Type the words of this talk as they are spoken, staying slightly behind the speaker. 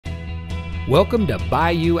Welcome to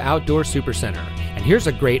Bayou Outdoor Supercenter, and here's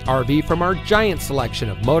a great RV from our giant selection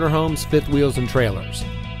of motorhomes, fifth wheels, and trailers.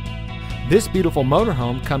 This beautiful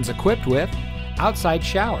motorhome comes equipped with outside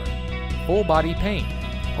shower, full body paint,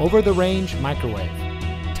 over-the-range microwave,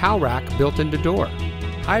 towel rack built into door,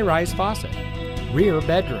 high-rise faucet, rear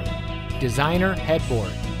bedroom, designer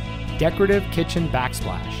headboard, decorative kitchen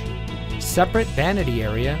backsplash, separate vanity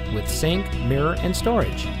area with sink, mirror, and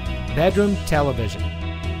storage, bedroom television,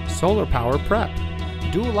 solar power prep,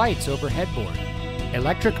 dual lights over headboard,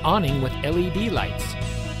 electric awning with LED lights,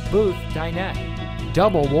 booth dinette,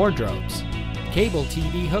 double wardrobes, cable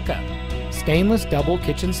TV hookup, stainless double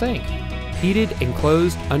kitchen sink, heated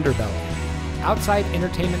enclosed underbelly, outside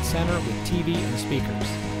entertainment center with TV and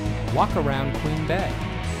speakers, walk-around queen bed,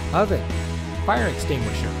 oven, fire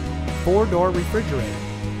extinguisher, 4-door refrigerator,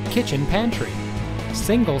 kitchen pantry,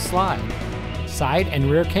 single slide, side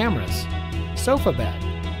and rear cameras, sofa bed,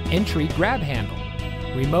 entry grab handle,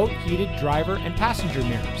 remote heated driver and passenger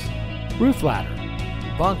mirrors, roof ladder,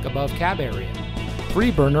 bunk above cab area,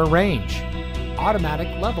 free burner range, automatic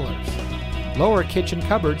levelers, lower kitchen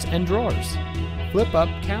cupboards and drawers, flip up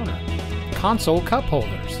counter, console cup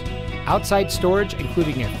holders, outside storage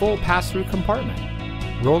including a full pass-through compartment,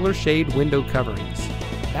 roller shade window coverings,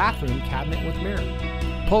 bathroom cabinet with mirror,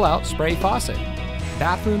 pull-out spray faucet,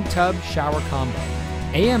 bathroom tub shower combo,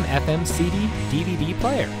 AM FM CD DVD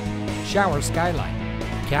player, shower skylight,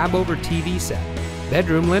 cab over TV set,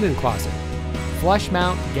 bedroom linen closet, flush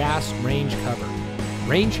mount gas range cover,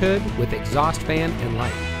 range hood with exhaust fan and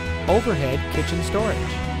light, overhead kitchen storage,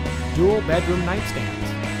 dual bedroom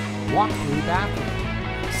nightstands, walk-through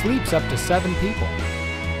bathroom, sleeps up to 7 people.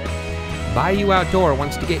 Bayou Outdoor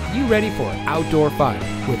wants to get you ready for outdoor fun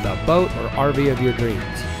with the boat or RV of your dreams.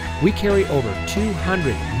 We carry over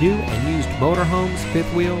 200 new and used motorhomes,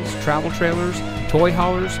 fifth wheels, travel trailers, toy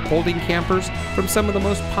haulers, folding campers from some of the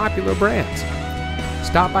most popular brands.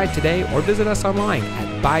 Stop by today or visit us online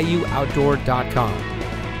at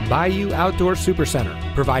BayouOutdoor.com. Bayou Outdoor Supercenter,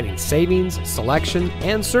 providing savings, selection,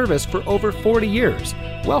 and service for over 40 years.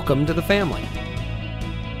 Welcome to the family.